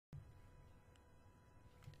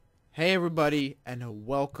Hey everybody, and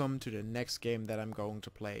welcome to the next game that I'm going to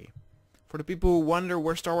play. For the people who wonder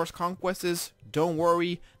where Star Wars Conquest is, don't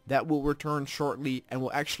worry, that will return shortly and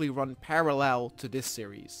will actually run parallel to this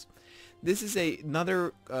series. This is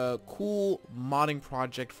another cool modding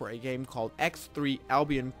project for a game called X3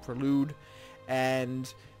 Albion Prelude,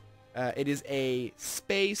 and it is a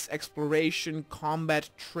space exploration combat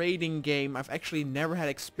trading game. I've actually never had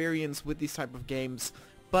experience with these type of games,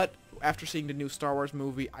 but after seeing the new Star Wars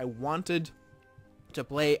movie, I wanted to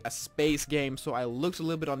play a space game, so I looked a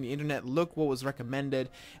little bit on the internet, looked what was recommended,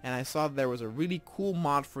 and I saw there was a really cool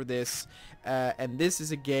mod for this, and this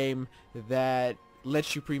is a game that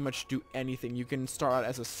lets you pretty much do anything. You can start out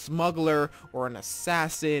as a smuggler or an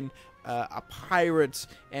assassin, a pirate,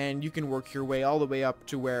 and you can work your way all the way up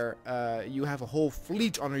to where you have a whole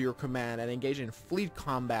fleet under your command and engage in fleet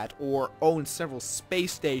combat, or own several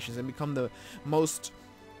space stations and become the most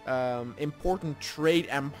important trade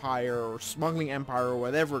empire or smuggling empire or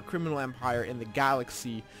whatever criminal empire in the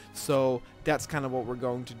galaxy. So that's kind of what we're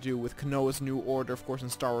going to do with Kanoa's New Order, of course, in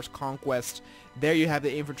Star Wars Conquest. There you have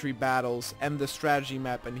the infantry battles and the strategy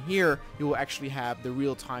map, and here you will actually have the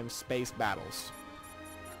real-time space battles.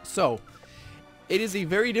 So it is a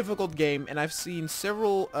very difficult game, and I've seen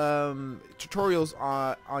several tutorials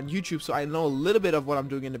on YouTube, so I know a little bit of what I'm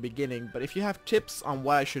doing in the beginning. But if you have tips on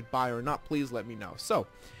what I should buy or not, please let me know. So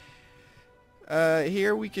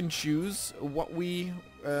here we can choose what we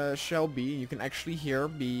shall be. You can actually here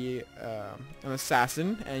be an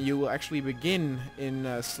assassin, and you will actually begin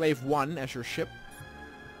in Slave 1 as your ship.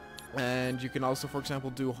 And you can also, for example,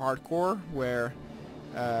 do hardcore, where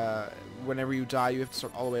whenever you die you have to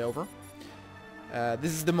start all the way over.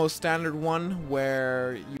 This is the most standard one,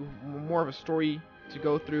 where you more of a story to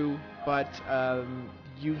go through, but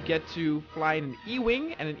you get to fly in an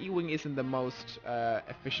E-wing, and an E-wing isn't the most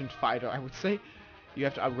efficient fighter, I would say. You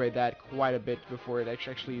have to upgrade that quite a bit before it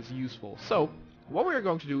actually is useful. So what we're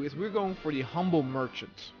going to do is we're going for the Humble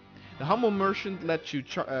Merchant. The Humble Merchant lets you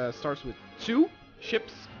starts with 2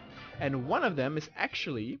 ships, and one of them is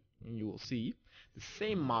actually, and you will see, the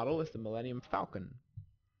same model as the Millennium Falcon.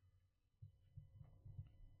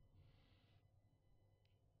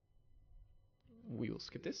 We will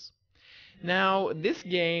skip this. Now, this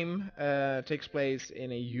game takes place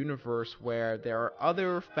in a universe where there are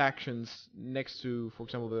other factions next to, for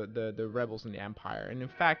example, the Rebels and the Empire. And in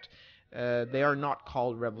fact, they are not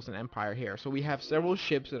called Rebels and Empire here. So we have several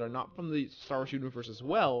ships that are not from the Star Wars universe as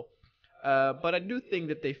well, but I do think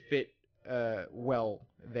that they fit well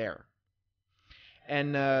there.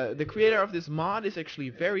 And the creator of this mod is actually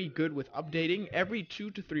very good with updating. Every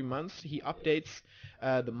 2 to 3 months he updates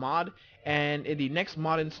the mod, and in the next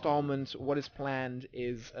mod installment what is planned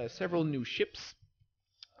is several new ships,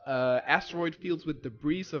 asteroid fields with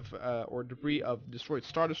debris of destroyed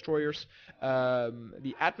Star Destroyers,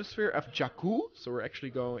 the atmosphere of Jakku, so we're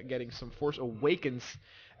actually getting some Force Awakens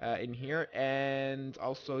in here, and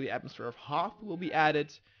also the atmosphere of Hoth will be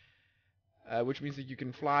added. Which means that you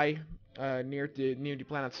can fly near the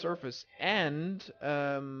planet's surface, and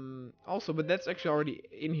also, but that's actually already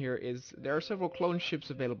in here, is there are several clone ships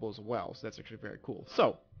available as well, so that's actually very cool.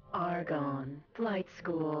 So Argonne Flight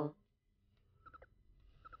School.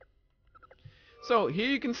 So here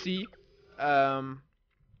you can see, let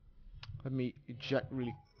me eject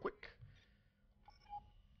really quick.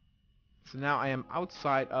 So now I am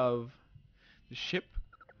outside of the ship.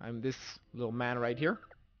 I'm this little man right here.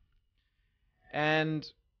 And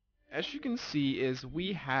as you can see is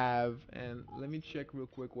we have, and let me check real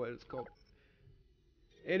quick what it's called.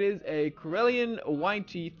 It is a Corellian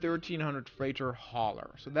YT 1300 freighter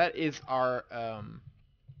hauler. So that is our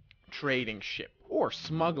trading ship, or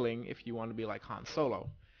smuggling if you want to be like Han Solo.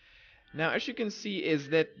 Now, as you can see is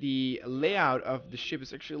that the layout of the ship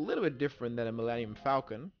is actually a little bit different than a Millennium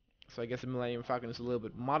Falcon. So I guess the Millennium Falcon is a little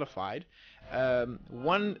bit modified.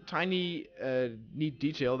 One tiny neat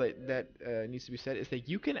detail that needs to be said is that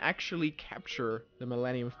you can actually capture the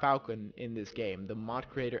Millennium Falcon in this game. The mod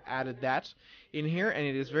creator added that in here, and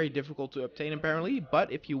it is very difficult to obtain apparently, but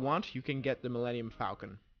if you want, you can get the Millennium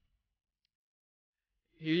Falcon.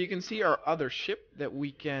 Here you can see our other ship that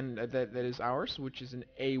we can that is ours, which is an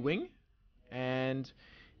A-wing, and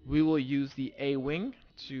we will use the A-wing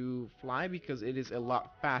to fly because it is a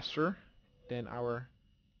lot faster than our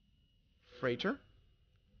freighter.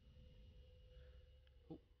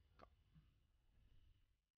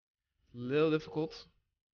 A little difficult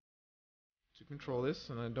to control this,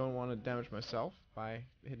 and I don't want to damage myself by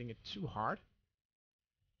hitting it too hard.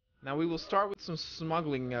 Now we will start with some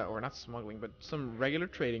smuggling, or not smuggling, but some regular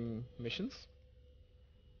trading missions.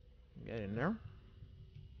 Get in there.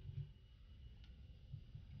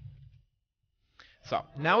 So,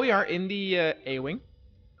 now we are in the A-Wing.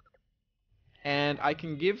 And I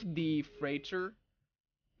can give the freighter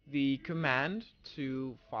the command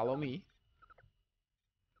to follow me.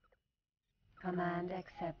 Command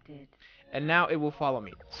accepted. And now it will follow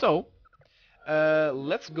me. So,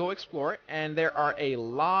 let's go explore. And there are a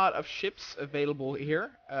lot of ships available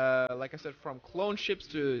here. Like I said, from clone ships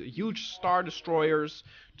to huge star destroyers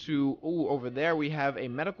to... Ooh, over there we have a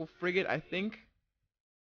medical frigate, I think.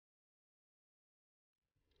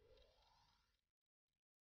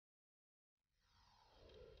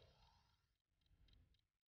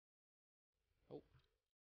 Oh.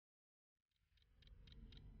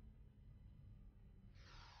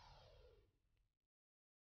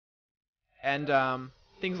 And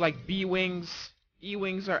things like B-Wings,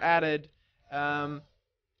 E-Wings are added.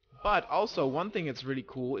 But also, one thing that's really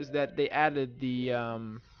cool is that they added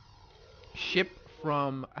the ship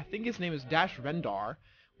from, I think his name is Dash Rendar,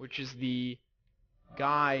 which is the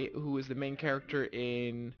guy who is the main character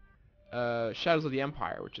in Shadows of the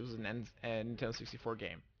Empire, which is an Nintendo 64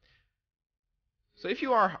 game. So if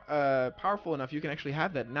you are powerful enough, you can actually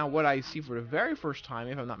have that. Now, what I see for the very first time,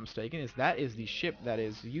 if I'm not mistaken, is that is the ship that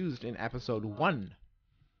is used in Episode 1.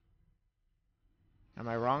 Am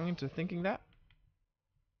I wrong into thinking that?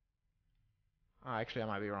 Oh, actually, I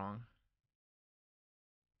might be wrong.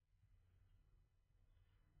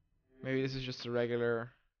 Maybe this is just a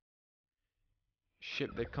regular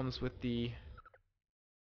ship that comes with the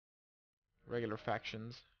regular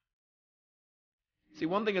factions. See,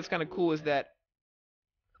 one thing that's kind of cool is that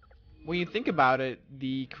when you think about it,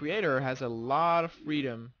 the creator has a lot of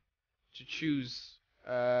freedom to choose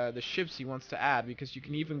the ships he wants to add, because you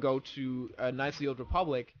can even go to Knights of the Old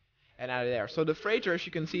Republic and add it there. So the freighter, as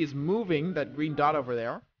you can see, is moving, that green dot over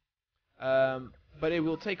there, but it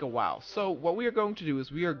will take a while. So what we are going to do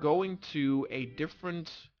is we are going to a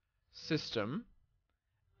different system.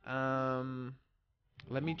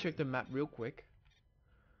 Let me check the map real quick.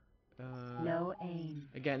 No aim.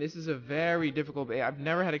 Again, this is a very difficult... I've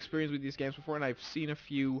never had experience with these games before, and I've seen a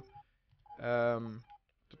few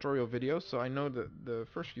tutorial videos, so I know the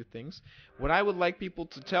first few things. What I would like people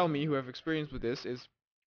to tell me who have experience with this is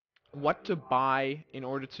what to buy in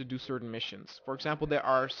order to do certain missions. For example, there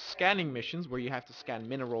are scanning missions where you have to scan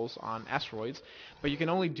minerals on asteroids, but you can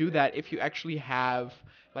only do that if you actually have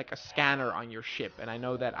like a scanner on your ship, and I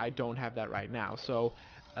know that I don't have that right now. So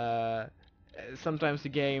sometimes the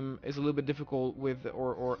game is a little bit difficult with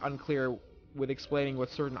or unclear with explaining what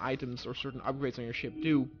certain items or certain upgrades on your ship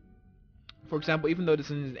do. For example, even though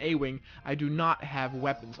this is an A-Wing, I do not have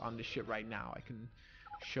weapons on this ship right now. I can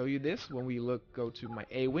show you this when we go to my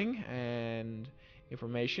A-Wing and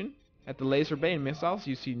information. At the laser bay and missiles,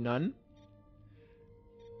 you see none.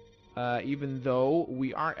 Even though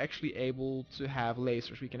we are actually able to have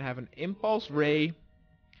lasers. We can have an impulse ray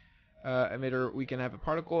emitter, we can have a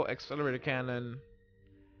particle accelerator cannon,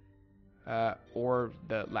 or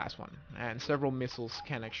the last one. And several missiles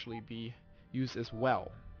can actually be used as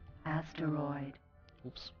well. Asteroid.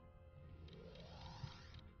 Oops.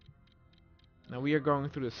 Now we are going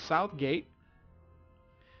through the south gate,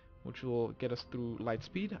 which will get us through light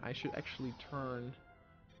speed. I should actually turn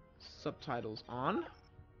subtitles on.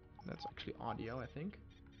 That's actually audio, I think.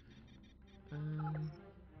 There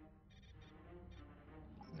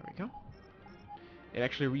we go. It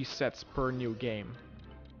actually resets per new game.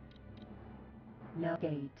 No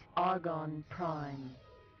gate. Argon Prime.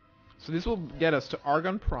 So this will get us to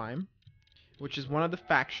Argon Prime, which is one of the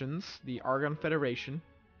factions, the Argon Federation.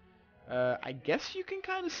 I guess you can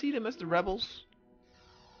kind of see them as the rebels.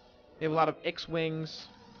 They have a lot of X-Wings.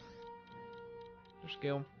 Their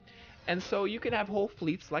skill. And so you can have whole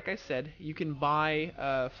fleets, like I said. You can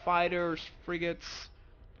buy fighters, frigates,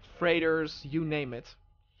 freighters, you name it.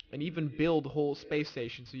 And even build whole space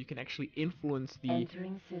stations, so you can actually influence the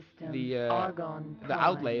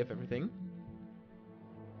outlay of everything.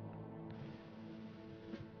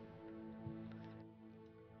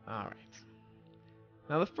 Alright.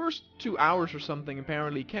 Now the first 2 hours or something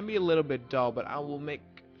apparently can be a little bit dull, but I will make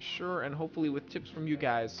sure, and hopefully with tips from you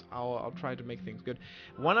guys, I'll try to make things good.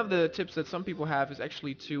 One of the tips that some people have is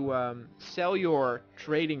actually to sell your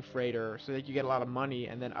trading freighter so that you get a lot of money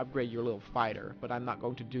and then upgrade your little fighter. But I'm not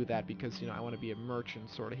going to do that because, you know, I want to be a merchant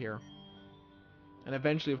sort of here. And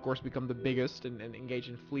eventually, of course, become the biggest and engage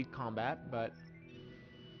in fleet combat, but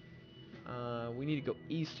we need to go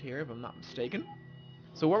east here if I'm not mistaken.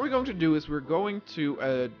 So what we're going to do is we're going to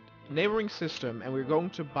a neighboring system and we're going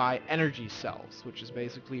to buy energy cells, which is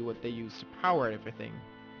basically what they use to power everything.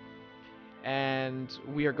 And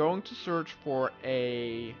we are going to search for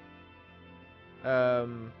a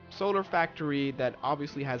solar factory that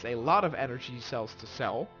obviously has a lot of energy cells to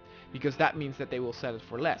sell, because that means that they will sell it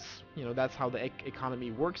for less. You know, that's how the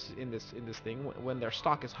economy works in this thing. When their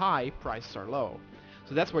stock is high, prices are low.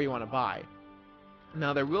 So that's where you want to buy.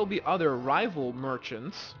 Now there will be other rival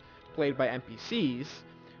merchants played by NPCs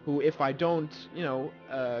who, if I don't, you know,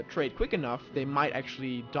 trade quick enough, they might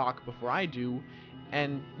actually dock before I do,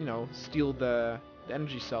 and, you know, steal the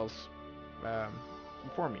energy cells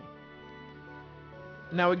before me.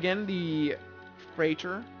 Now again, the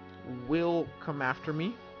freighter will come after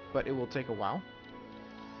me, but it will take a while.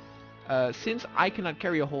 Since I cannot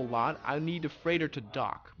carry a whole lot, I need a freighter to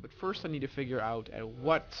dock. But first I need to figure out at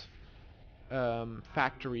what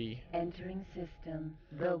factory. Entering system.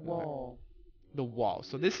 The wall. The wall.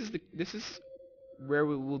 So this is where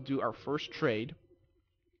we will do our first trade.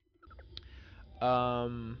 As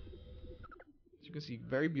you can see,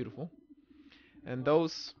 very beautiful. And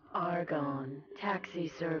those. Argon.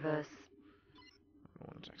 Taxi service. I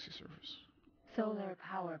don't want a taxi service. Solar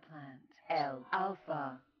power plant. L.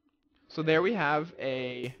 Alpha. So there we have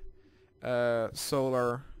a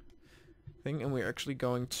solar thing, and we're actually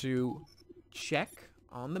going to check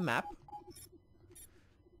on the map.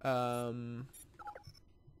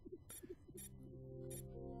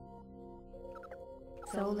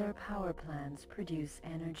 Solar power plants produce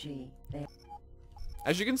energy.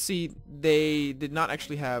 As you can see, they did not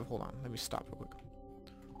actually have... Hold on, let me stop real quick.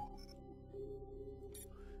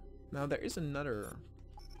 Now there is another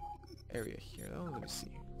area here though. Let me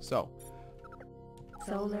see. So,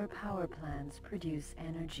 solar power plants produce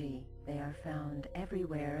energy. They are found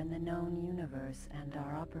everywhere in the known universe and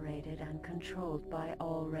are operated and controlled by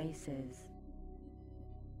all races.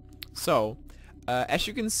 So, as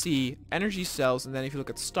you can see, energy cells, and then if you look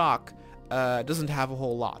at stock, doesn't have a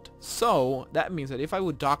whole lot. So that means that if I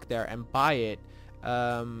would dock there and buy it,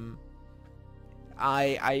 I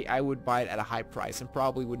would buy it at a high price and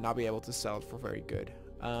probably would not be able to sell it for very good.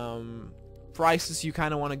 Prices you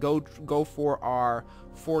kind of want to go for are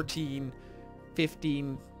 14,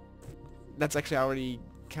 15. That's actually already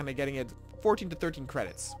kind of getting it 14 to 13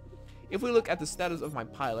 credits. If we look at the status of my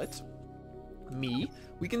pilot, me,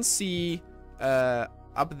 we can see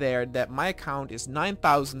up there that my account is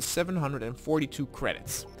 9,742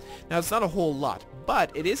 credits. Now it's not a whole lot,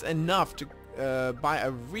 but it is enough to buy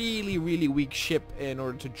a really weak ship in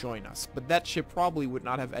order to join us. But that ship probably would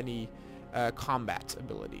not have any combat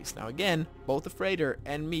abilities. Now again, both the freighter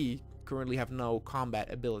and me currently have no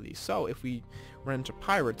combat abilities, so if we run into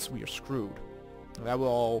pirates, we are screwed. That will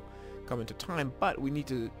all come into time, but we need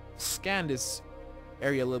to scan this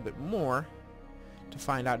area a little bit more to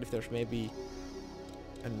find out if there's maybe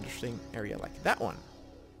an interesting area like that one.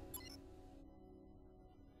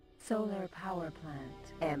 Solar power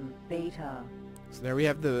plant M beta. So there we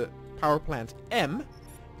have the power plant M,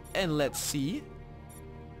 and let's see.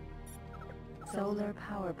 Solar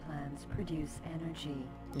power plants produce energy.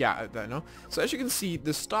 Yeah, I know. So as you can see,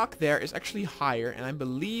 the stock there is actually higher, and I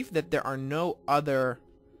believe that there are no other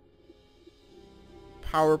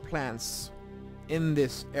power plants in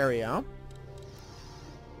this area.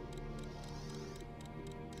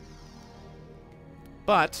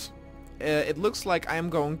 But it looks like I am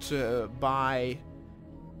going to buy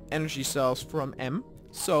energy cells from M.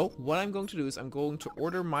 So what I'm going to do is I'm going to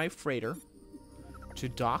order my freighter to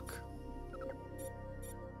dock.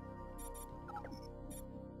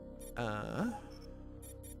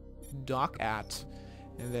 Dock at,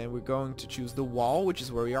 and then we're going to choose the wall, which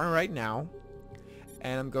is where we are right now,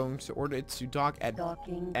 and I'm going to order it to dock at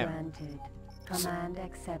Docking M. granted. Command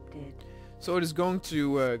accepted. So it is going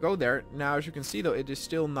to go there. Now as you can see though, it is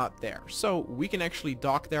still not there, so we can actually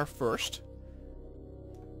dock there first.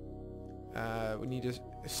 We need to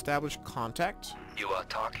establish contact. You are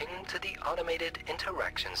talking to the automated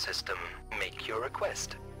interaction system. Make your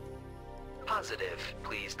request. Positive.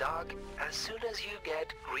 Please dock as soon as you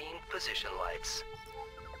get green position lights.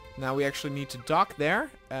 Now we actually need to dock there,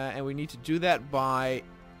 and we need to do that by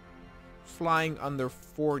flying under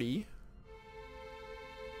 40.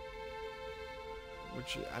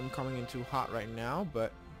 Which I'm coming in too hot right now,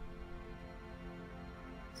 but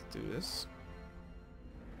let's do this.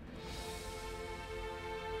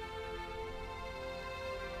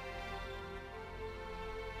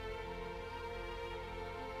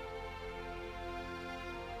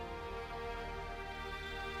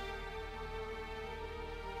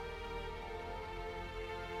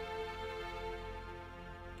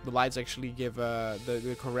 The lights actually give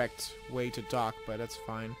the correct way to dock, but that's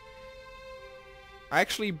fine. I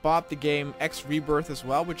actually bought the game X Rebirth as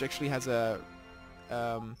well, which actually has a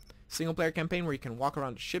single player campaign where you can walk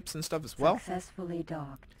around ships and stuff as well. Successfully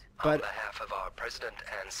docked. On behalf of our President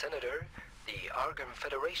and Senator, the Argon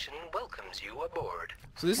Federation welcomes you aboard.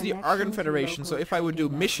 So this is the Connection Argon to Federation, so local if I would do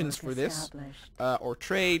trading missions network for this, established. or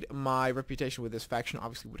trade, my reputation with this faction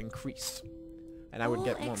obviously would increase. And I would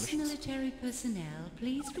get more missions. Ex-military personnel,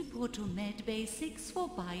 please report to Med Bay 6 for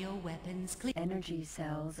bioweapons clear. Energy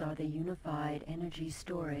cells are the unified energy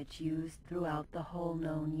storage used throughout the whole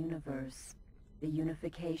known universe. The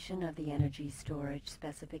unification of the energy storage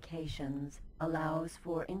specifications allows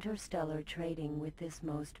for interstellar trading with this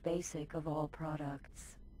most basic of all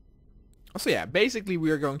products. So yeah, basically we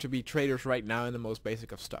are going to be traders right now in the most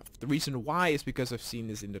basic of stuff. The reason why is because I've seen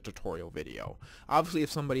this in the tutorial video. Obviously,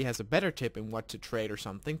 if somebody has a better tip in what to trade or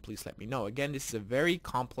something, please let me know. Again, this is a very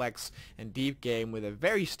complex and deep game with a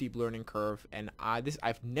very steep learning curve, and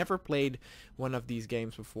I've never played one of these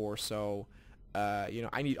games before, so you know,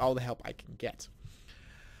 I need all the help I can get.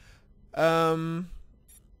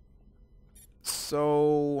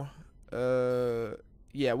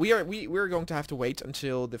 Yeah, we're going to have to wait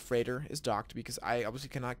until the freighter is docked because I obviously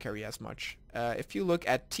cannot carry as much. If you look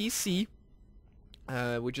at TC,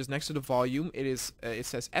 which is next to the volume, it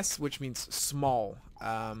says S, which means small.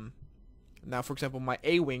 Now, for example, my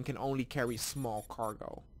A-wing can only carry small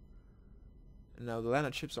cargo. Now the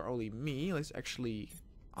landed ships are only me. Let's actually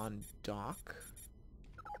undock.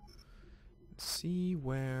 Let's see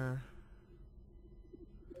where's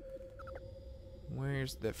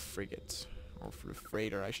the frigate. Or for the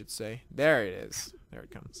freighter, I should say. There it is. There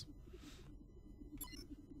it comes.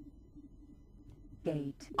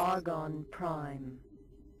 Gate Argon Prime.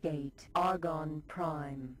 Gate Argon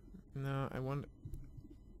Prime. No, I want...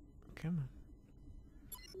 Come on.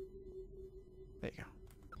 There you go.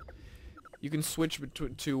 You can switch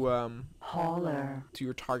to Hauler. to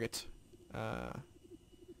your target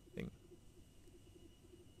thing.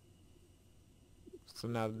 So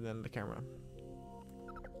now then the camera.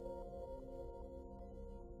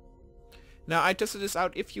 Now, I tested this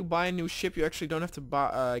out. If you buy a new ship, you actually don't have to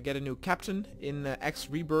get a new captain. In X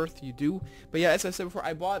Rebirth, you do. But yeah, as I said before,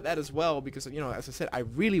 I bought that as well because, you know, as I said, I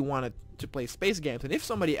really wanted to play space games. And if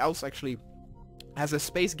somebody else actually has a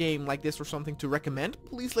space game like this or something to recommend,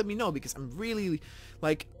 please let me know because I'm really,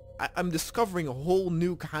 like, I'm discovering a whole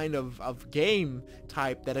new kind of game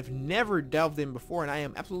type that I've never delved in before, and I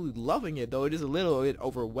am absolutely loving it, though it is a little bit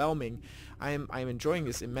overwhelming. I'm enjoying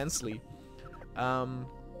this immensely.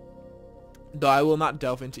 Though I will not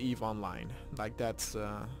delve into EVE Online. Like, that's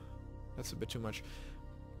a bit too much.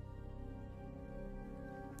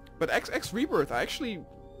 But X Rebirth, I actually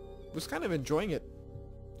was kind of enjoying it.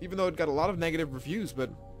 Even though it got a lot of negative reviews, but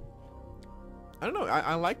I don't know,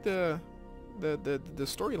 I like the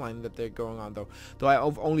storyline that they're going on, though. Though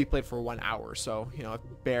I've only played for 1 hour, so, you know,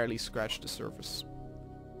 I've barely scratched the surface.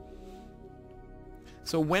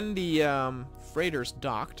 So when the freighter's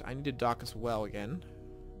docked, I need to dock as well again.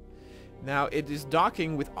 Now, it is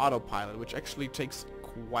docking with autopilot, which actually takes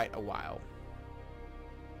quite a while.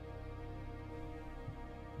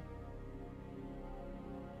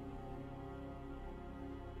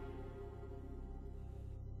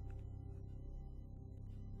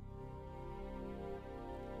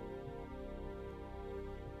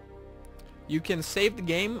 You can save the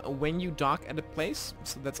game when you dock at a place,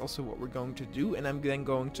 so that's also what we're going to do, and I'm then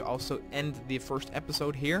going to also end the first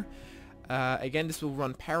episode here. Again, this will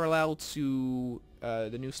run parallel to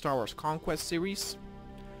the new Star Wars Conquest series.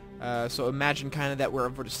 So imagine kind of that we're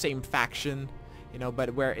for the same faction, you know,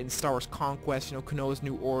 but where in Star Wars Conquest, you know, Kanoa's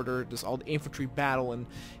New Order does all the infantry battle and,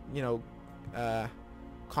 you know,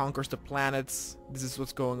 conquers the planets. This is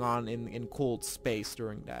what's going on in cold space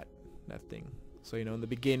during that thing. So, you know, in the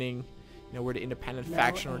beginning, you know, we're the independent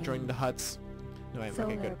faction or joining the Hutts. No,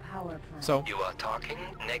 okay, good. So you are talking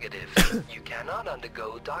negative. You cannot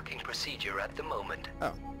undergo docking procedure at the moment.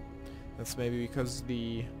 Oh, that's maybe because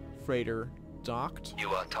the freighter docked. You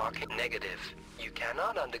are talking negative. You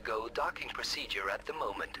cannot undergo docking procedure at the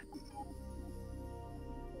moment.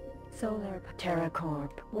 Solar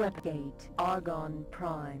TerraCorp Webgate Argon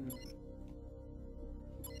Prime.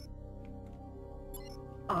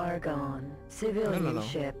 Argon civilian No.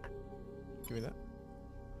 ship. Give me that.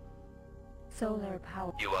 Solar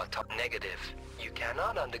power. You are negative. You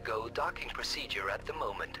cannot undergo docking procedure at the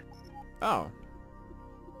moment. Oh.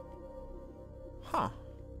 Huh.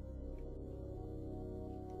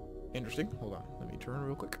 Interesting. Hold on. Let me turn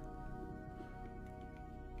real quick.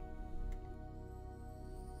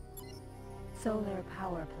 Solar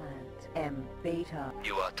power plant M Beta.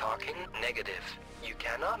 You are talking negative. You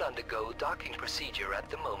cannot undergo docking procedure at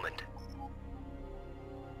the moment.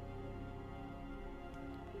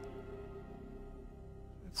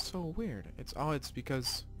 It's so weird. It's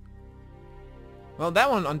because Well, that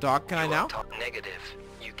one undock. Can I now? Negative.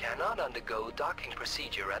 You cannot undergo docking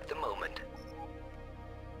procedure at the moment.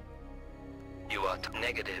 You are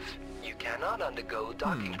negative. You cannot undergo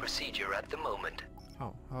docking procedure at the moment.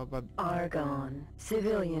 Oh, how about... Argon.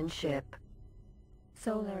 Civilian ship.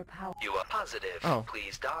 Solar power. You are positive. Oh.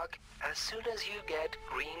 Please dock as soon as you get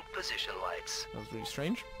green position lights. That was really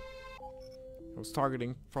strange. I was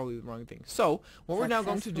targeting probably the wrong thing. So, what we're now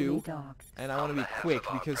going to do, and I want to be quick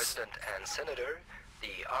because President and Senator,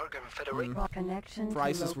 the Argon Federation. Connection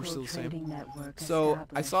prices to were still the same. trading network So I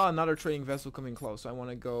established. saw another trading vessel coming close. So I want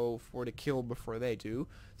to go for the kill before they do.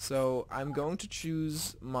 So I'm going to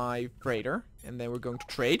choose my freighter, and then we're going to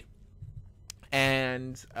trade.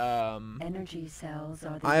 And Energy cells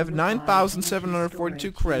are the I have unified 9,742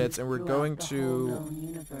 energy credits, storage and we're used going throughout the whole to... known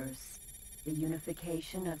universe. The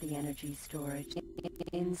unification of the energy storage.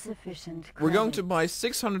 Insufficient We're going to credits. buy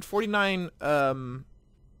 649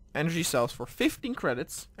 energy cells for 15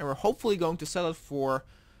 credits, and we're hopefully going to sell it for,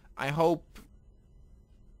 I hope,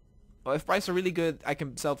 well, if prices are really good, I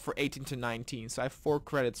can sell it for 18 to 19. So I have 4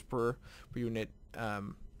 credits per unit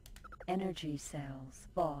Energy cells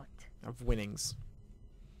bought. of winnings.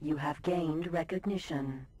 You have gained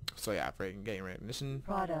recognition. So yeah, for gain recognition,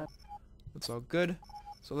 Product. it's all good.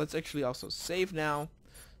 So let's actually also save now.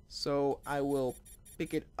 So I will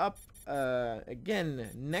pick it up again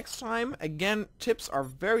next time. Again, tips are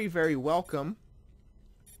very, very welcome.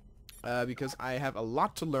 Because I have a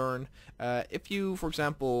lot to learn. If you, for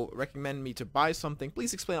example, recommend me to buy something,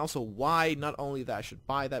 please explain also why. Not only that I should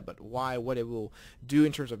buy that, but why, what it will do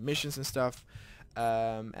in terms of missions and stuff.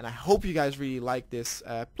 And I hope you guys really like this.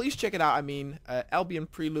 Please check it out. I mean, Albion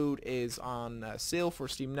Prelude is on sale for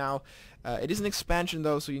Steam now. It is an expansion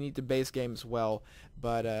though, so you need the base game as well.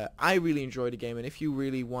 But I really enjoy the game, and if you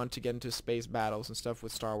really want to get into space battles and stuff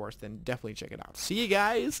with Star Wars, then definitely check it out. See you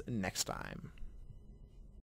guys next time.